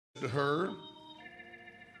to her,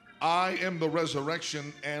 I am the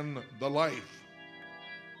resurrection and the life.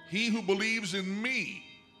 He who believes in me,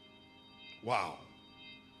 wow,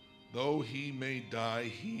 though he may die,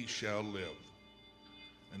 he shall live.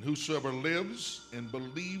 And whosoever lives and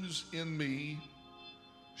believes in me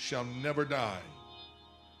shall never die.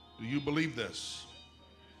 Do you believe this?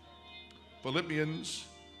 Philippians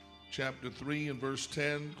chapter 3 and verse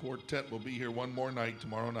 10. Quartet will be here one more night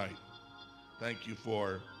tomorrow night. Thank you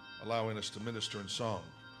for allowing us to minister in song.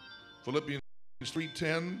 Philippians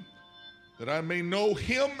 3:10, that I may know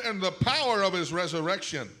him and the power of his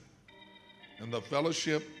resurrection and the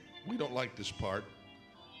fellowship, we don't like this part,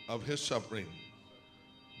 of his suffering,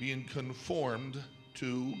 being conformed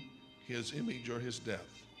to his image or his death.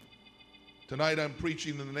 Tonight I'm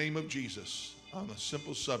preaching in the name of Jesus on the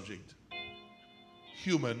simple subject,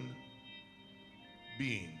 human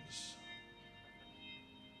beings.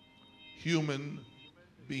 Human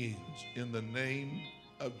beings in the name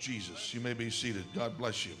of Jesus. You may be seated. God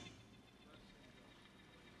bless you.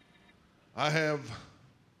 I have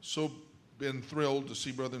so been thrilled to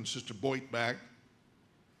see Brother and Sister Boyd back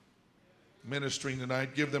ministering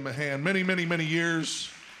tonight. Give them a hand. Many, many, many years.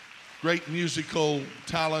 Great musical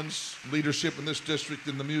talents, leadership in this district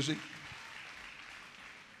in the music.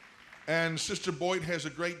 And Sister Boyd has a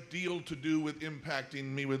great deal to do with impacting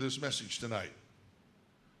me with this message tonight.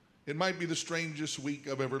 It might be the strangest week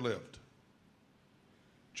I've ever lived.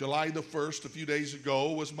 July the 1st, a few days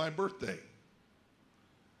ago, was my birthday.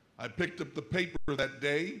 I picked up the paper that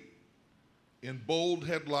day. In bold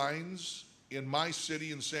headlines, in my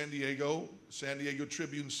city in San Diego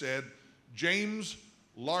Tribune said, James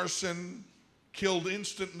Larson killed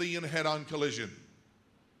instantly in a head-on collision.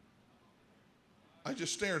 I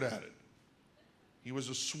just stared at it. He was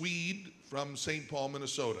a Swede from St. Paul,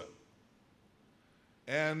 Minnesota.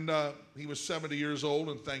 And he was 70 years old,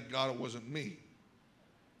 and thank God it wasn't me.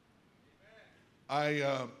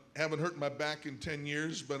 I haven't hurt my back in 10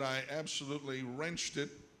 years, but I absolutely wrenched it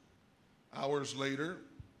hours later.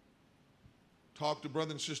 Talked to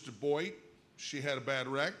Brother and Sister Boyd. She had a bad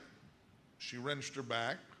wreck. She wrenched her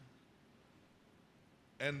back.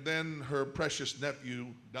 And then her precious nephew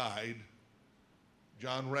died,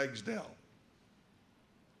 John Ragsdale.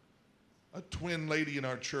 A twin lady in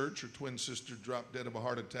our church, her twin sister, dropped dead of a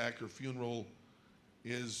heart attack. Her funeral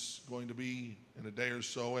is going to be in a day or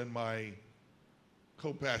so, and my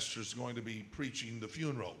co-pastor is going to be preaching the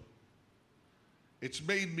funeral. It's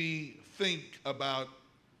made me think about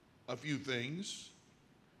a few things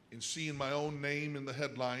in seeing my own name in the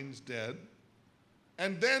headlines, dead.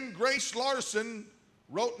 And then Grace Larson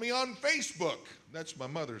wrote me on Facebook. That's my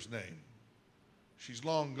mother's name. She's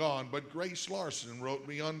long gone, but Grace Larson wrote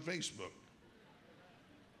me on Facebook.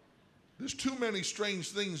 There's too many strange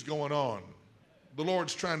things going on. The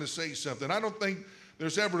Lord's trying to say something. I don't think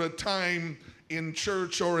there's ever a time in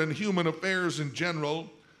church or in human affairs in general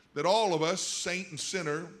that all of us, saint and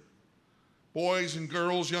sinner, boys and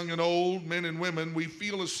girls, young and old, men and women, we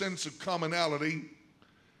feel a sense of commonality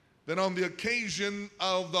that on the occasion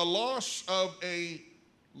of the loss of a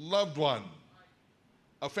loved one,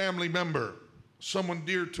 a family member, someone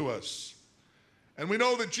dear to us. And we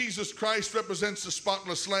know that Jesus Christ represents the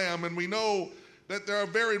spotless Lamb, and we know that there are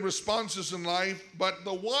varied responses in life, but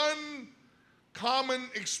the one common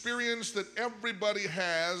experience that everybody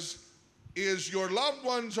has is your loved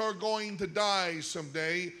ones are going to die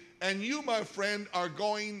someday, and you, my friend, are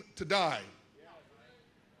going to die.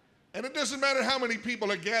 And it doesn't matter how many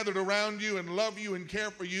people are gathered around you and love you and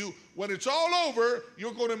care for you. When it's all over,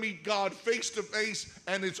 you're going to meet God face to face,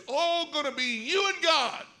 and it's all going to be you and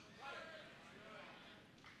God.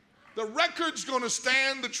 The record's going to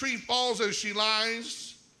stand. The tree falls as she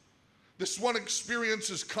lies. This one experience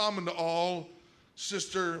is common to all.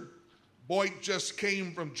 Sister Boyd just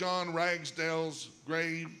came from John Ragsdale's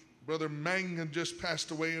grave. Brother Mangan just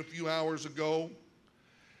passed away a few hours ago.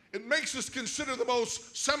 It makes us consider the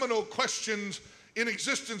most seminal questions in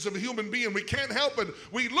existence of a human being. We can't help it.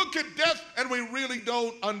 We look at death and we really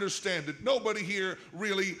don't understand it. Nobody here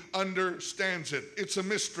really understands it. It's a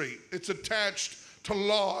mystery. It's attached to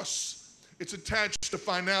loss. It's attached to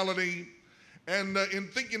finality. And in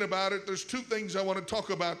thinking about it, there's two things I want to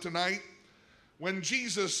talk about tonight. When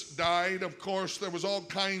Jesus died, of course, there was all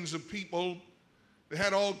kinds of people. They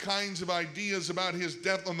had all kinds of ideas about his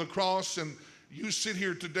death on the cross, and you sit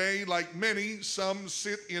here today like many. Some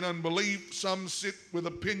sit in unbelief, some sit with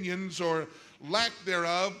opinions or lack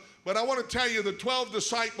thereof. But I want to tell you, the 12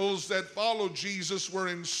 disciples that followed Jesus were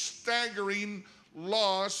in staggering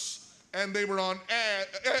loss, and they were on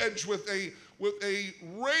edge with a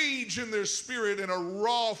rage in their spirit and a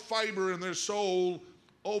raw fiber in their soul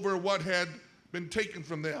over what had been taken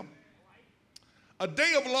from them. A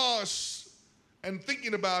day of loss, and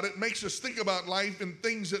thinking about it makes us think about life and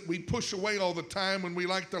things that we push away all the time when we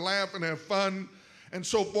like to laugh and have fun and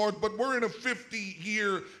so forth. But we're in a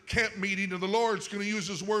 50-year camp meeting, and the Lord's going to use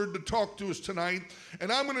His Word to talk to us tonight.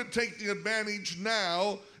 And I'm going to take the advantage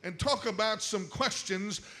now and talk about some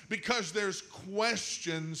questions, because there's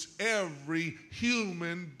questions every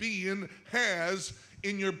human being has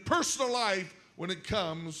in your personal life when it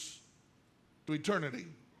comes to eternity.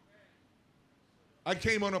 I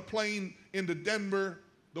came on a plane into Denver,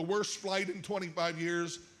 the worst flight in 25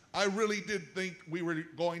 years. I really did think we were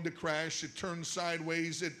going to crash. It turned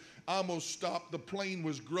sideways. It almost stopped. The plane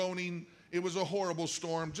was groaning. It was a horrible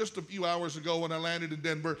storm. Just a few hours ago when I landed in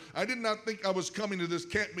Denver, I did not think I was coming to this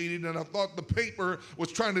camp meeting, and I thought the paper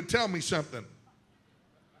was trying to tell me something.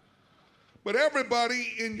 But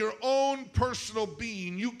everybody in your own personal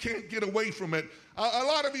being, you can't get away from it. A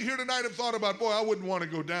lot of you here tonight have thought about, boy, I wouldn't want to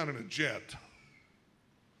go down in a jet.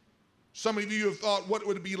 Some of you have thought, what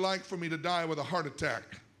would it be like for me to die with a heart attack,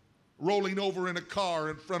 rolling over in a car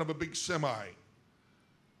in front of a big semi,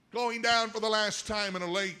 going down for the last time in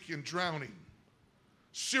a lake and drowning,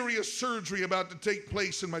 serious surgery about to take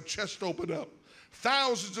place and my chest opened up.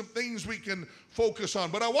 Thousands of things we can focus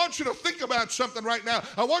on. But I want you to think about something right now.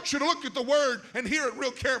 I want you to look at the word and hear it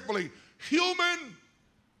real carefully. Human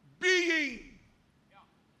being.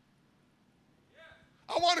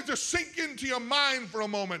 I want it to sink into your mind for a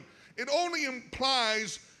moment. It only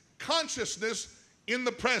implies consciousness in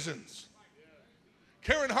the presence.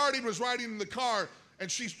 Karen Harding was riding in the car, and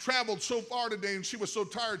she's traveled so far today, and she was so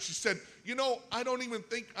tired. She said, you know, I don't even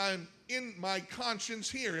think I'm in my conscience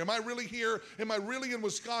here. Am I really here? Am I really in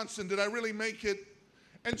Wisconsin? Did I really make it?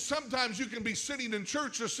 And sometimes you can be sitting in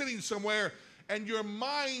church or sitting somewhere, and your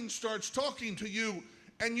mind starts talking to you,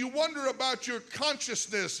 and you wonder about your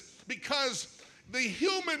consciousness, because the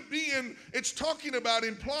human being it's talking about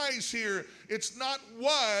implies here, it's not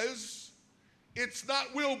was, it's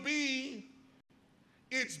not will be,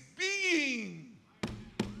 it's being.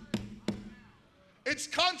 It's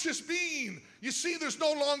conscious being. You see, there's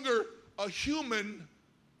no longer a human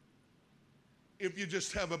if you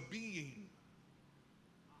just have a being.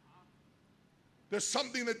 There's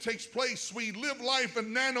something that takes place. We live life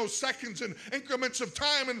in nanoseconds and increments of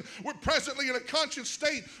time, and we're presently in a conscious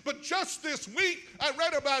state. But just this week, I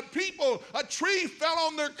read about people, a tree fell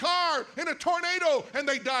on their car in a tornado, and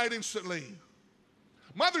they died instantly.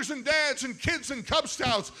 Mothers and dads and kids and Cub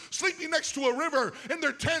Scouts sleeping next to a river in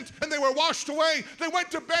their tent, and they were washed away. They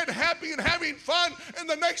went to bed happy and having fun, and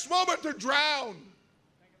the next moment they're drowned.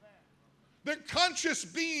 Their conscious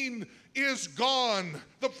being is gone.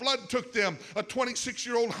 The flood took them. A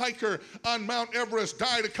 26-year-old hiker on Mount Everest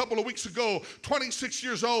died a couple of weeks ago, 26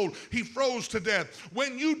 years old. He froze to death.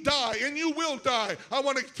 When you die, and you will die, I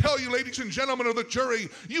want to tell you, ladies and gentlemen of the jury,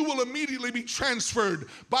 you will immediately be transferred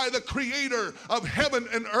by the Creator of heaven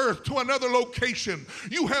and earth to another location.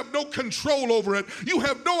 You have no control over it. You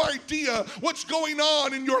have no idea what's going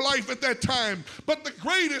on in your life at that time. But the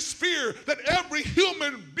greatest fear that every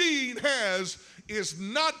human being has is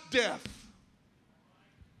not death.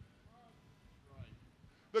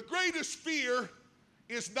 The greatest fear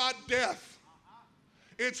is not death.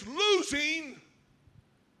 It's losing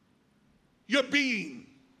your being.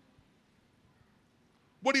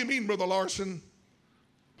 What do you mean, Brother Larson?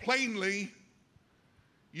 Plainly,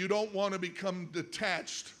 you don't want to become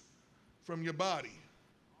detached from your body.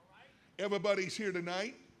 Everybody's here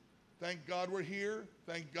tonight. Thank God we're here.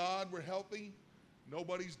 Thank God we're healthy.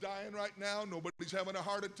 Nobody's dying right now. Nobody's having a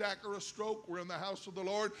heart attack or a stroke. We're in the house of the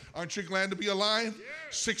Lord. Aren't you glad to be alive? Yeah.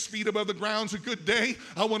 6 feet above the ground's a good day.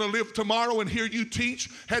 I want to live tomorrow and hear you teach.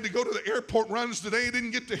 Had to go to the airport runs today.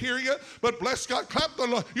 Didn't get to hear you. But bless God. Clap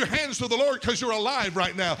your hands to the Lord because you're alive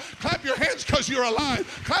right now. Clap your hands because you're alive.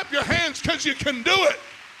 Clap your hands because you can do it.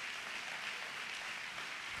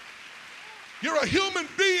 You're a human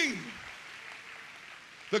being.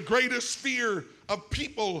 The greatest fear of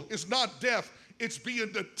people is not death. It's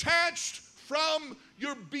being detached from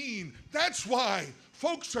your being. That's why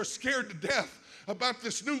folks are scared to death about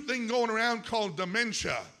this new thing going around called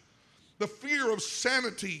dementia. The fear of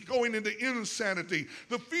sanity going into insanity.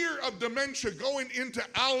 The fear of dementia going into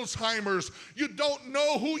Alzheimer's. You don't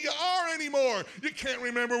know who you are anymore. You can't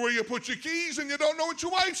remember where you put your keys, and you don't know what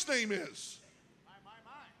your wife's name is.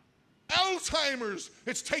 Alzheimer's.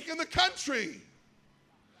 It's taken the country.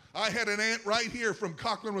 I had an aunt right here from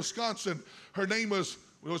Cochran, Wisconsin. Her name was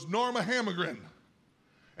Norma Hammergren.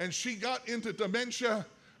 And she got into dementia.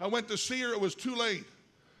 I went to see her. It was too late.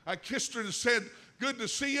 I kissed her and said, good to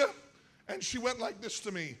see you. And she went like this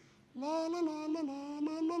to me. La la la la la la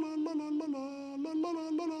la la la la la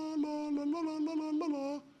la la la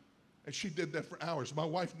la. And she did that for hours. My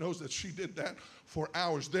wife knows that she did that for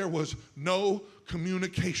hours. There was no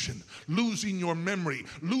communication, losing your memory,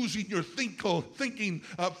 losing your thinking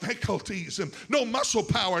faculties, and no muscle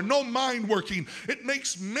power, no mind working. It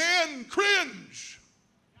makes men cringe.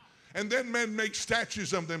 And then men make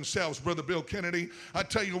statues of themselves, Brother Bill Kennedy. I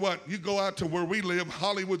tell you what, you go out to where we live,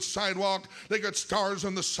 Hollywood sidewalk, they got stars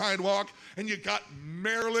on the sidewalk, and you got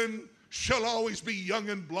Marilyn, she'll always be young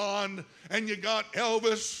and blonde, and you got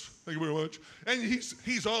Elvis, thank you very much, and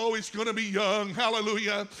he's always going to be young,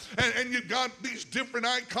 hallelujah, and you got these different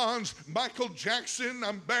icons, Michael Jackson,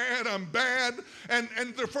 I'm bad, and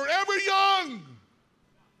they're forever young.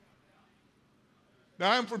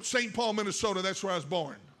 Now, I'm from St. Paul, Minnesota, that's where I was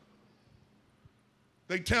born.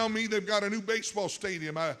 They tell me they've got a new baseball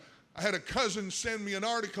stadium. I had a cousin send me an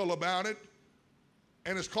article about it,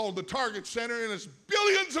 and it's called the Target Center, and it's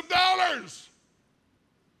billions of dollars.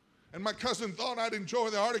 And my cousin thought I'd enjoy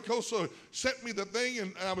the article, so sent me the thing,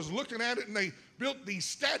 and I was looking at it, and they built these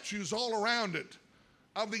statues all around it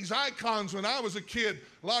of these icons when I was a kid.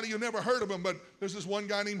 A lot of you never heard of them, but there's this one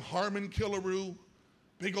guy named Harmon Killaroo,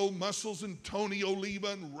 big old muscles, and Tony Oliva,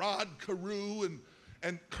 and Rod Carew,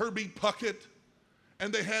 and Kirby Puckett.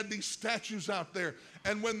 And they had these statues out there.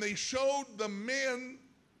 And when they showed the men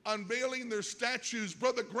unveiling their statues,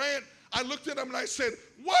 Brother Grant, I looked at them and I said,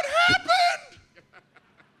 what happened?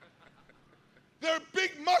 Their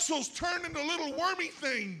big muscles turned into little wormy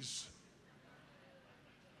things.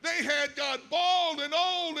 They had got bald and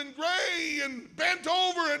old and gray and bent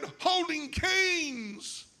over and holding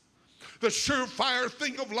canes. The surefire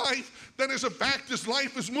thing of life that is a fact is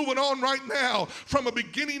life is moving on right now from a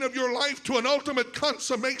beginning of your life to an ultimate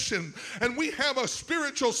consummation. And we have a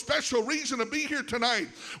spiritual special reason to be here tonight.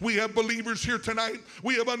 We have believers here tonight.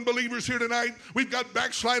 We have unbelievers here tonight. We've got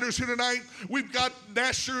backsliders here tonight. We've got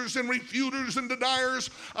gnashers and refuters and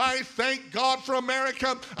deniers. I thank God for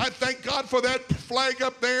America. I thank God for that flag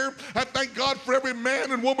up there. I thank God for every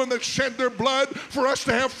man and woman that shed their blood for us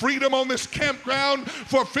to have freedom on this campground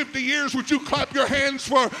for 50 years. Would you clap your hands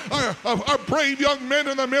for our brave young men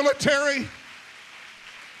in the military?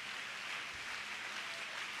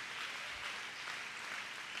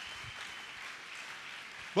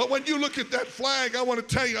 But when you look at that flag, I want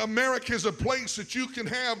to tell you, America is a place that you can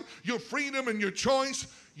have your freedom and your choice.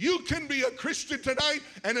 You can be a Christian tonight,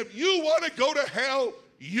 and if you want to go to hell,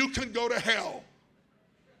 you can go to hell.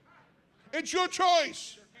 It's your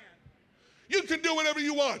choice. You can do whatever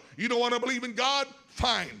you want. You don't want to believe in God?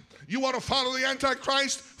 Fine. You want to follow the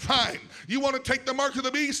Antichrist? Fine. You want to take the mark of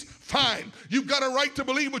the beast? Fine. You've got a right to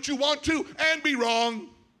believe what you want to and be wrong.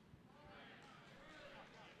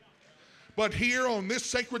 But here on this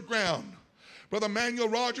sacred ground, Brother Manuel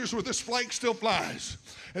Rogers, where this flag still flies,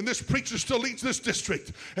 and this preacher still leads this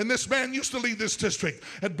district, and this man used to lead this district,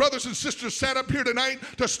 and brothers and sisters sat up here tonight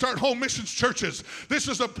to start home missions churches. This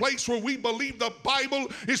is a place where we believe the Bible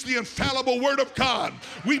is the infallible word of God.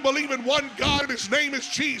 We believe in one God, and his name is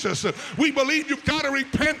Jesus. We believe you've got to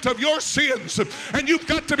repent of your sins, and you've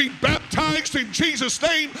got to be baptized in Jesus'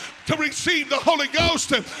 name to receive the Holy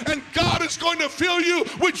Ghost, and God is going to fill you.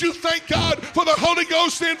 Would you thank God for the Holy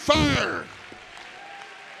Ghost and fire?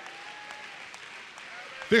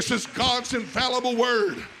 This is God's infallible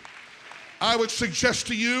word. I would suggest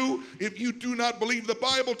to you, if you do not believe the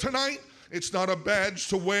Bible tonight, it's not a badge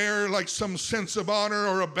to wear like some sense of honor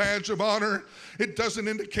or a badge of honor. It doesn't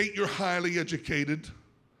indicate you're highly educated.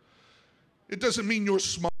 It doesn't mean you're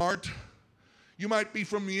smart. You might be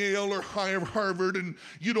from Yale or Harvard and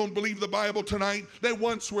you don't believe the Bible tonight. They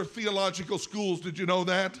once were theological schools. Did you know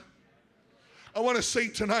that? I want to say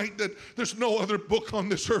tonight that there's no other book on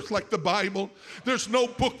this earth like the Bible. There's no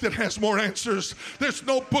book that has more answers. There's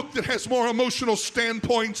no book that has more emotional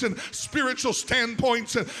standpoints and spiritual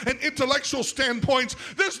standpoints and intellectual standpoints.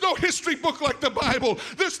 There's no history book like the Bible.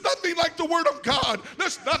 There's nothing like the Word of God.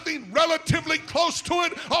 There's nothing relatively close to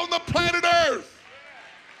it on the planet Earth.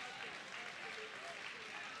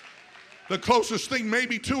 The closest thing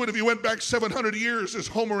maybe to it, if you went back 700 years, is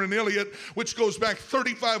Homer and Iliad, which goes back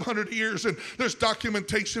 3,500 years, and there's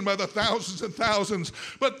documentation by the thousands and thousands,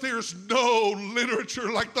 but there's no literature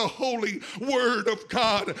like the Holy Word of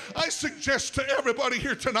God. I suggest to everybody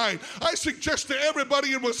here tonight, I suggest to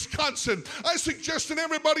everybody in Wisconsin, I suggest to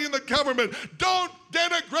everybody in the government, don't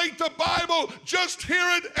denigrate the Bible, just hear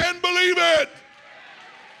it and believe it.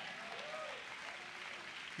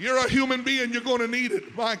 You're a human being, you're going to need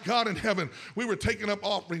it. My God in heaven, we were taking up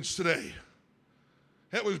offerings today.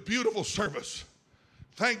 It was beautiful service.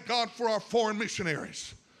 Thank God for our foreign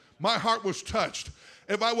missionaries. My heart was touched.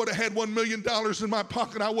 If I would have had $1 million in my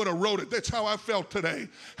pocket, I would have wrote it. That's how I felt today.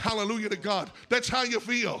 Hallelujah to God. That's how you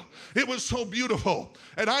feel. It was so beautiful.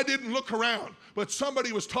 And I didn't look around, but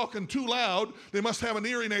somebody was talking too loud. They must have an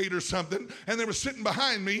hearing aid or something, and they were sitting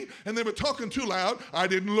behind me, and they were talking too loud. I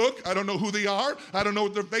didn't look. I don't know who they are. I don't know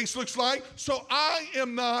what their face looks like. So I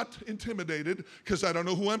am not intimidated because I don't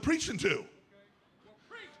know who I'm preaching to.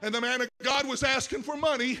 And the man of God was asking for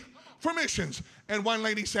money for missions. And one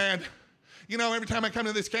lady said, you know, every time I come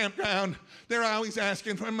to this campground, they're always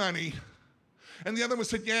asking for money. And the other one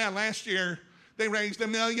said, yeah, last year they raised $1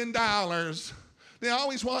 million. They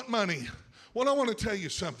always want money. Well, I want to tell you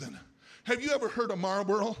something. Have you ever heard of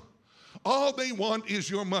Marlboro? All they want is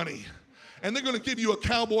your money. And they're going to give you a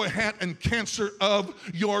cowboy hat and cancer of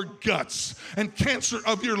your guts and cancer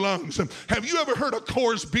of your lungs. Have you ever heard of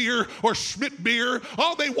Coors beer or Schmidt beer?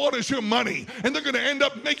 All they want is your money. And they're going to end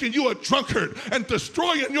up making you a drunkard and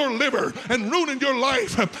destroying your liver and ruining your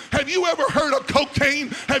life. Have you ever heard of cocaine?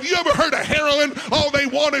 Have you ever heard of heroin? All they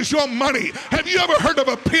want is your money. Have you ever heard of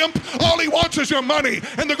a pimp? All he wants is your money.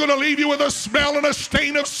 And they're going to leave you with a smell and a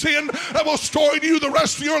stain of sin that will destroy you the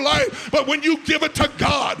rest of your life. But when you give it to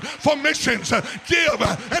God for mission, give,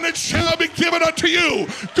 and it shall be given unto you.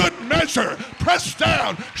 Good measure, pressed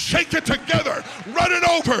down, shake it together, run it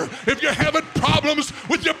over. If you're having problems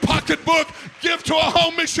with your pocketbook, give to a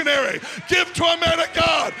home missionary, give to a man of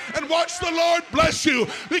God, and watch the Lord bless you,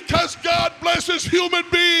 because God blesses human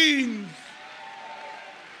beings.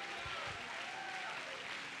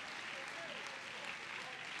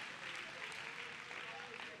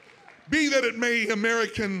 Be that it may,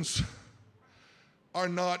 Americans are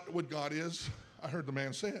not what God is. I heard the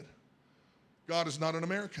man say it. God is not an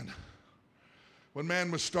American. When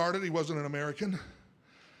man was started, he wasn't an American.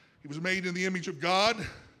 He was made in the image of God.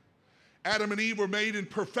 Adam and Eve were made in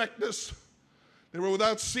perfectness. They were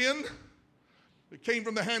without sin. They came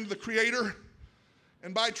from the hand of the Creator.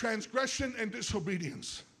 And by transgression and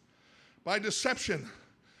disobedience, by deception,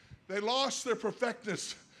 they lost their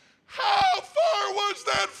perfectness. How far was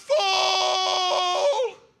that fall?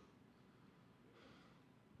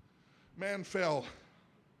 Man fell.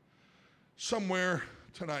 Somewhere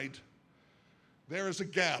tonight, there is a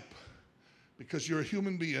gap, because you're a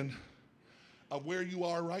human being, of where you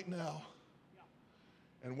are right now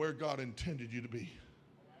and where God intended you to be.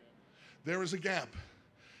 There is a gap.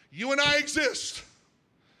 You and I exist.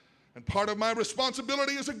 And part of my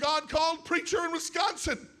responsibility as a God-called preacher in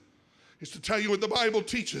Wisconsin is to tell you what the Bible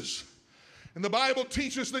teaches. And the Bible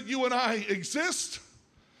teaches that you and I exist,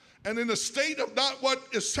 and in a state of not what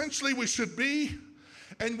essentially we should be,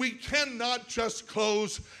 and we cannot just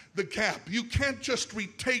close the gap. You can't just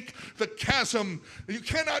retake the chasm. You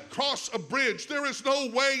cannot cross a bridge. There is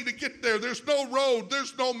no way to get there. There's no road.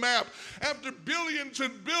 There's no map. After billions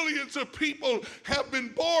and billions of people have been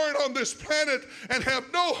born on this planet and have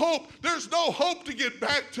no hope, there's no hope to get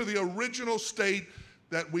back to the original state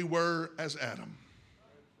that we were as Adam.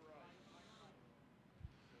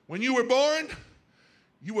 When you were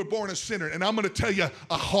born a sinner, and I'm going to tell you,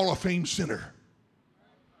 a Hall of Fame sinner.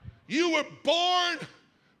 You were born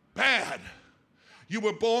bad. You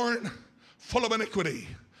were born full of iniquity.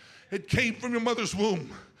 It came from your mother's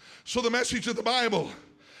womb. So the message of the Bible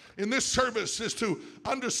in this service is to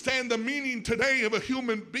understand the meaning today of a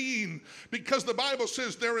human being, because the Bible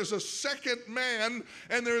says there is a second man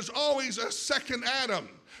and there is always a second Adam.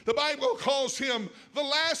 The Bible calls him the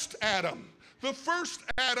last Adam. The first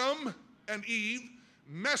Adam and Eve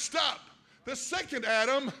messed up. The second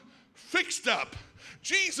Adam fixed up.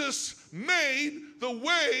 Jesus made the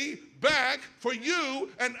way back for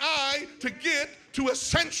you and I to get to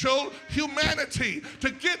essential humanity,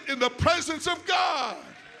 to get in the presence of God.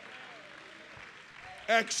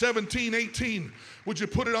 Acts 17:18. Would you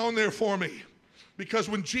put it on there for me? Because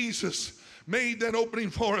when Jesus made that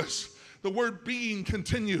opening for us, the word being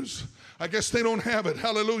continues. I guess they don't have it.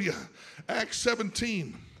 Hallelujah. Acts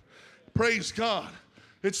 17. Praise God.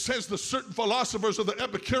 It says the certain philosophers of the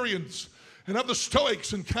Epicureans and of the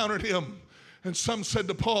Stoics encountered him. And some said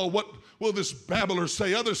to Paul, what will this babbler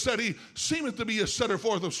say? Others said, he seemeth to be a setter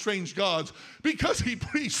forth of strange gods, because he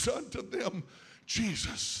preached unto them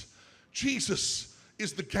Jesus. Jesus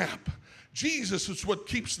is the gap. Jesus is what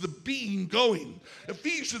keeps the being going.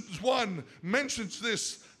 Ephesians 1 mentions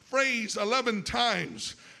this phrase 11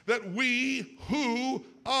 times, that we who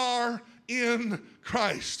are in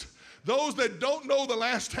Christ. Those that don't know the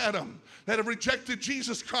last Adam, that have rejected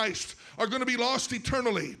Jesus Christ, are going to be lost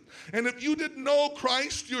eternally. And if you didn't know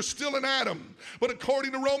Christ, you're still an Adam. But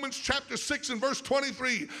according to Romans chapter 6 and verse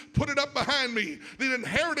 23, put it up behind me, the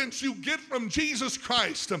inheritance you get from Jesus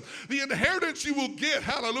Christ, the inheritance you will get,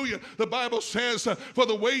 hallelujah, the Bible says, for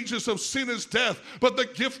the wages of sin is death, but the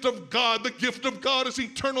gift of God is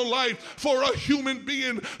eternal life for a human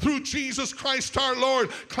being through Jesus Christ our Lord.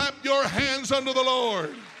 Clap your hands unto the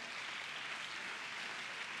Lord.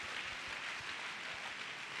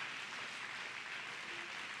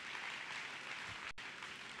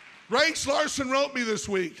 Grace Larson wrote me this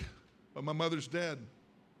week, but my mother's dead.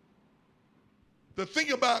 The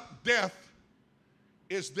thing about death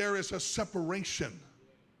is there is a separation.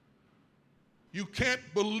 You can't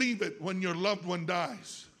believe it when your loved one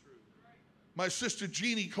dies. My sister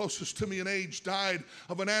Jeannie, closest to me in age, died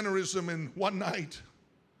of an aneurysm in one night.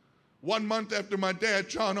 1 month after my dad,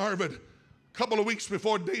 John Arvid, a couple of weeks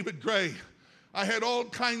before David Gray. I had all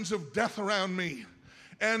kinds of death around me.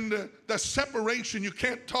 And the separation, you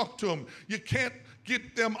can't talk to them. You can't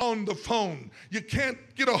get them on the phone. You can't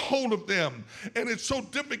get a hold of them. And it's so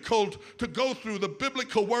difficult to go through the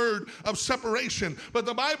biblical word of separation. But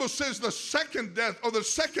the Bible says the second death, or the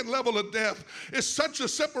second level of death, is such a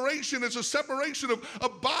separation. It's a separation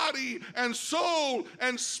of body and soul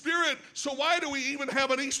and spirit. So why do we even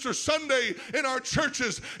have an Easter Sunday in our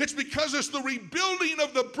churches? It's because it's the rebuilding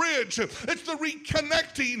of the bridge. It's the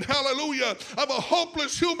reconnecting, hallelujah, of a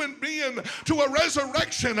hopeless human being to a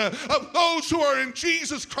resurrection of those who are in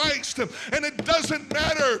Jesus Christ. And it doesn't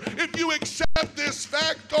matter if you accept this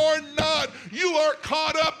fact or not, you are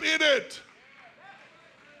caught up in it.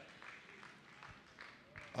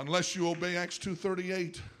 Unless you obey Acts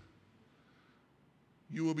 2:38,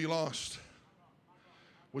 you will be lost.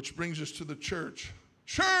 Which brings us to the church.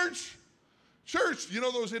 Church! You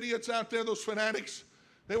know those idiots out there, those fanatics?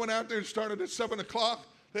 They went out there and started at 7 o'clock.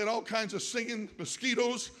 They had all kinds of singing,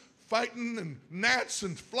 mosquitoes, fighting, and gnats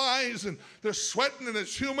and flies, and they're sweating, and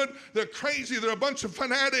it's humid. They're crazy. They're a bunch of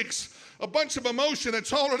fanatics, a bunch of emotion.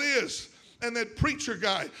 That's all it is. And that preacher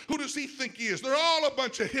guy, who does he think he is? They're all a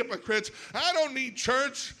bunch of hypocrites. I don't need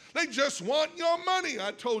church. They just want your money.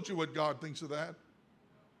 I told you what God thinks of that.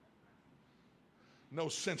 No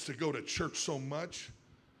sense to go to church so much.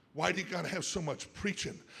 Why do you got to have so much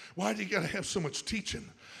preaching? Why do you got to have so much teaching?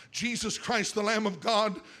 Jesus Christ, the Lamb of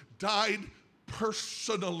God, died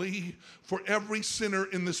personally for every sinner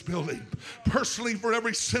in this building. Personally for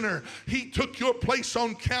every sinner. He took your place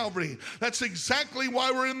on Calvary. That's exactly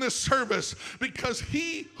why we're in this service, because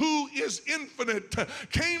he who is infinite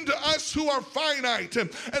came to us who are finite,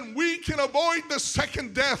 and we can avoid the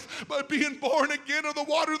second death by being born again of the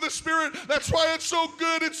water of the Spirit. That's why it's so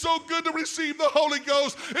good. It's so good to receive the Holy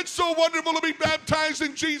Ghost. It's so wonderful to be baptized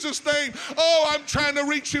in Jesus' name. Oh, I'm trying to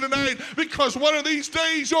reach you tonight, because one of these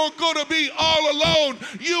days you're going to be all alone,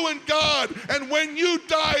 you and God. And when you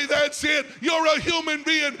die, that's it. You're a human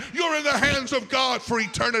being. You're in the hands of God for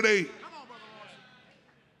eternity.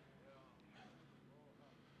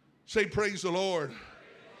 Say, praise the Lord.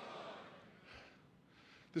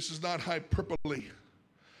 This is not hyperbole.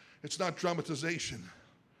 It's not dramatization.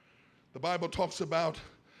 The Bible talks about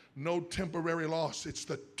no temporary loss. It's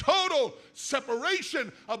the total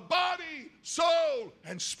separation of body, soul,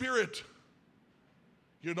 and spirit.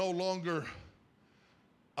 You're no longer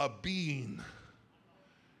a being.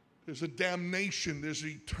 There's a damnation. There's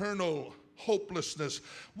eternal hopelessness.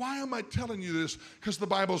 Why am I telling you this? Because the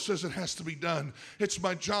Bible says it has to be done. It's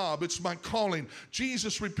my job. It's my calling.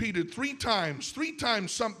 Jesus repeated three times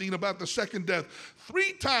something about the second death.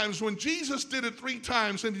 3 times. When Jesus did it 3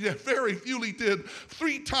 times, and very few he did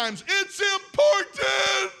 3 times, it's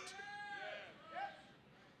important.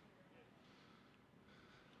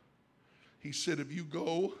 He said, if you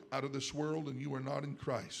go out of this world and you are not in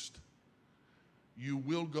Christ, you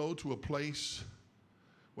will go to a place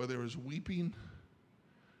where there is weeping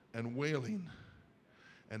and wailing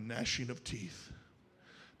and gnashing of teeth.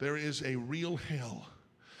 There is a real hell.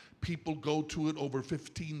 People go to it. Over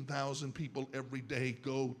 15,000 people every day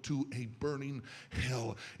go to a burning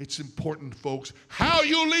hell. It's important, folks, how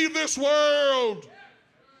you leave this world.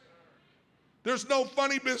 There's no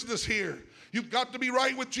funny business here. You've got to be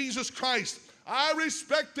right with Jesus Christ. I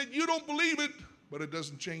respect that you don't believe it, but it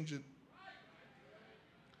doesn't change it.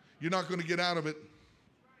 You're not going to get out of it.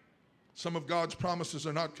 Some of God's promises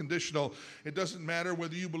are not conditional. It doesn't matter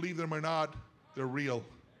whether you believe them or not. They're real.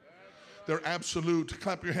 They're absolute.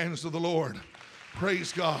 Clap your hands to the Lord.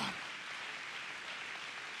 Praise God.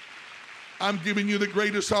 I'm giving you the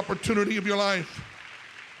greatest opportunity of your life.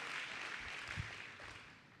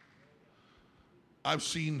 I've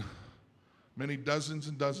seen Many dozens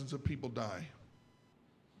and dozens of people die.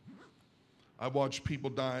 I've watched people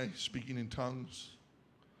die speaking in tongues.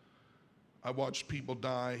 I've watched people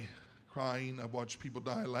die crying. I've watched people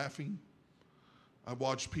die laughing. I've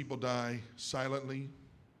watched people die silently.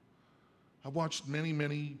 I've watched many,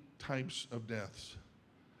 many types of deaths.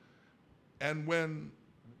 And when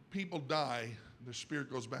people die, their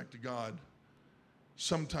spirit goes back to God.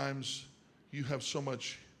 Sometimes you have so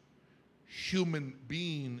much human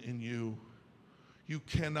being in you, you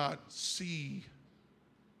cannot see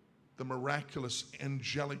the miraculous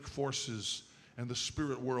angelic forces and the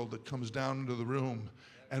spirit world that comes down into the room,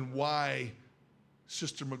 and why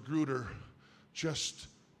Sister Magruder, just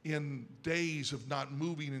in days of not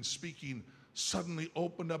moving and speaking, suddenly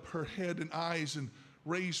opened up her head and eyes and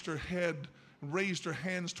raised her head and raised her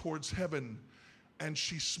hands towards heaven, and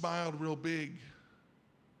she smiled real big.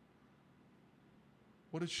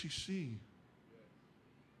 What did she see?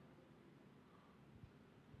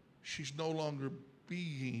 She's no longer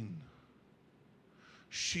being.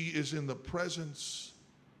 She is in the presence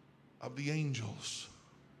of the angels.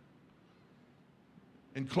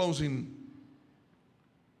 In closing,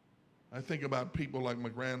 I think about people like my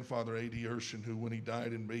grandfather, A.D. Urshan, who, when he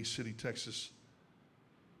died in Bay City, Texas,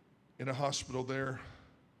 in a hospital there,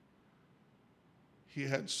 he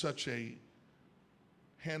had such a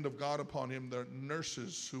hand of God upon him. The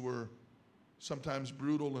nurses, who were sometimes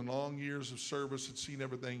brutal and long years of service, had seen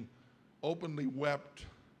everything, openly wept,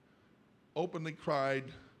 openly cried,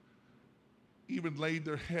 even laid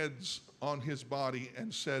their heads on his body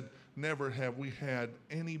and said, "Never have we had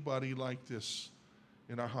anybody like this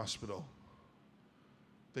in our hospital."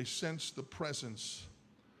 They sensed the presence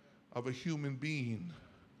of a human being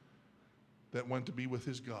that went to be with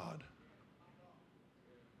his God.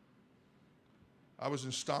 I was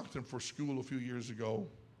in Stockton for school a few years ago,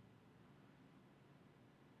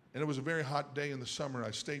 and it was a very hot day in the summer.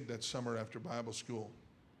 I stayed that summer after Bible school.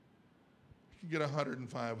 You can get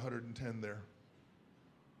 105, 110 there.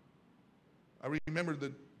 I remember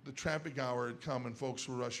that the traffic hour had come and folks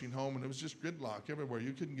were rushing home, and it was just gridlock everywhere.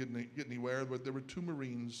 You couldn't get anywhere, but there were two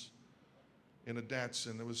Marines in a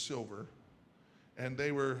Datsun. It was silver, and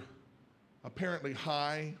they were apparently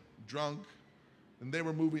high, drunk, and they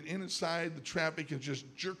were moving inside the traffic and just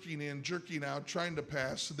jerking in, jerking out, trying to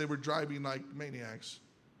pass. They were driving like maniacs.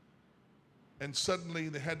 And suddenly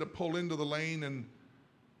they had to pull into the lane, and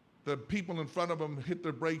the people in front of them hit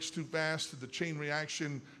their brakes too fast. The chain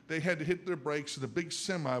reaction, they had to hit their brakes, and the big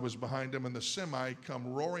semi was behind them, and the semi come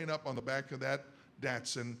roaring up on the back of that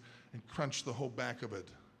Datsun and crunched the whole back of it.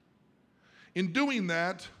 In doing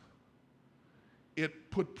that,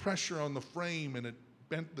 it put pressure on the frame and it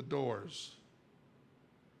bent the doors.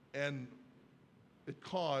 And it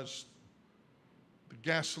caused the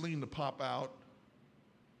gasoline to pop out,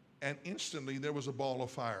 and instantly there was a ball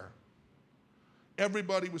of fire.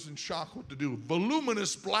 Everybody was in shock what to do.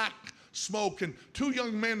 Voluminous black smoke, and two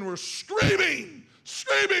young men were screaming,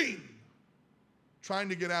 trying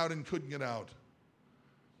to get out and couldn't get out.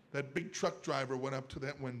 That big truck driver went up to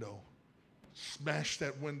that window, smashed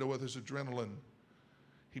that window with his adrenaline.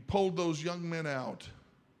 He pulled those young men out,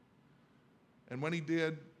 and when he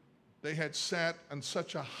did, they had sat on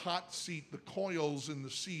such a hot seat, the coils in the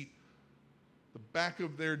seat, the back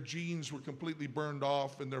of their jeans were completely burned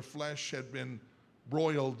off, and their flesh had been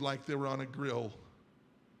broiled like they were on a grill.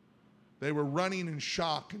 They were running in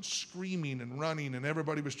shock and screaming and running, and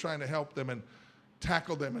everybody was trying to help them and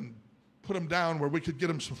tackle them and put them down where we could get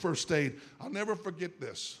them some first aid. I'll never forget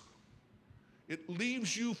this. It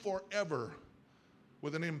leaves you forever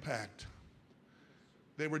with an impact.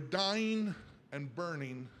 They were dying and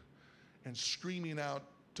burning and screaming out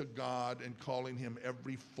to God and calling him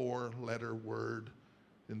every four-letter word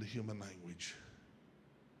in the human language.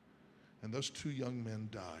 And those two young men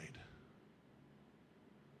died.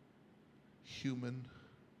 Human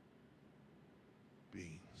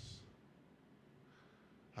beings.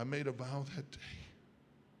 I made a vow that day.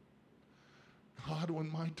 God,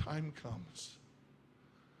 when my time comes,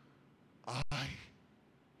 I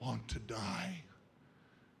want to die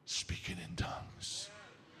speaking in tongues.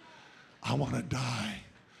 I want to die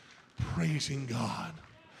praising God.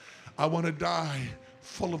 I want to die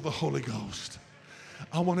full of the Holy Ghost.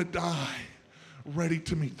 I want to die ready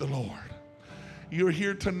to meet the Lord. You're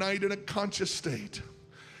here tonight in a conscious state.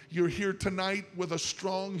 You're here tonight with a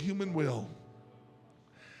strong human will.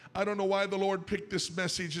 I don't know why the Lord picked this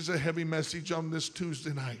message as a heavy message on this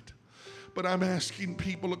Tuesday night, but I'm asking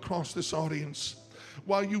people across this audience,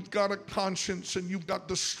 while you've got a conscience and you've got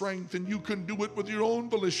the strength and you can do it with your own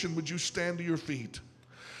volition, would you stand to your feet?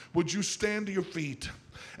 Would you stand to your feet?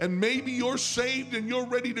 And maybe you're saved and you're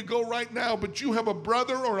ready to go right now, but you have a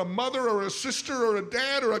brother or a mother or a sister or a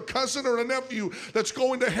dad or a cousin or a nephew that's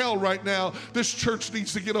going to hell right now. This church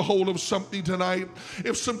needs to get a hold of something tonight.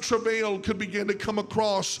 If some travail could begin to come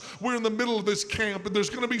across, we're in the middle of this camp and there's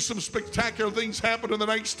going to be some spectacular things happen in the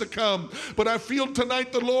nights to come. But I feel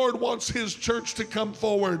tonight the Lord wants his church to come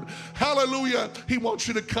forward. Hallelujah. He wants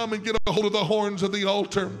you to come and get a hold of the horns of the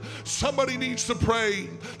altar. Somebody needs to pray.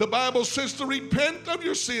 The Bible says to repent of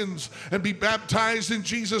your sins and be baptized in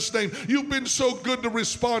Jesus' name. You've been so good to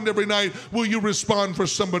respond every night. Will you respond for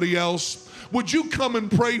somebody else? Would you come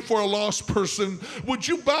and pray for a lost person? Would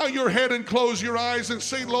you bow your head and close your eyes and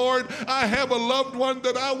say, Lord, I have a loved one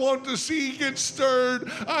that I want to see get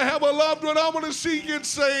stirred. I have a loved one I want to see get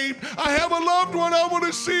saved. I have a loved one I want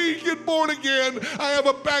to see get born again. I have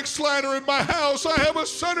a backslider in my house. I have a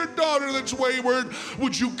son or daughter that's wayward.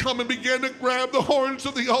 Would you come and begin to grab the horns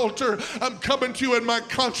of the altar? I'm coming to you in my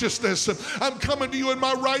consciousness. I'm coming to you in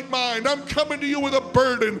my right mind. I'm coming to you with a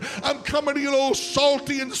burden. I'm coming to you all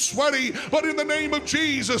salty and sweaty. But in the name of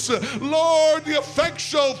Jesus, Lord, the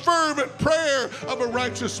effectual, fervent prayer of a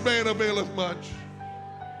righteous man availeth much.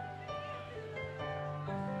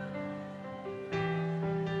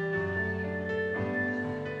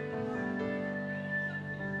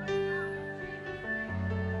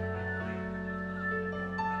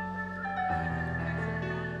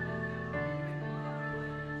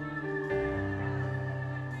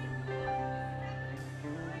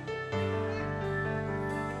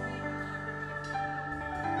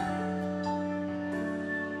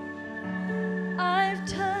 I've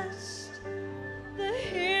touched the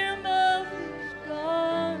hem of his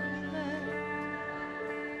garment.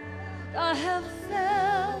 I have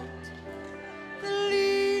felt the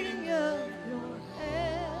leading of your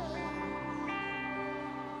hand.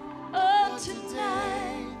 Oh, tonight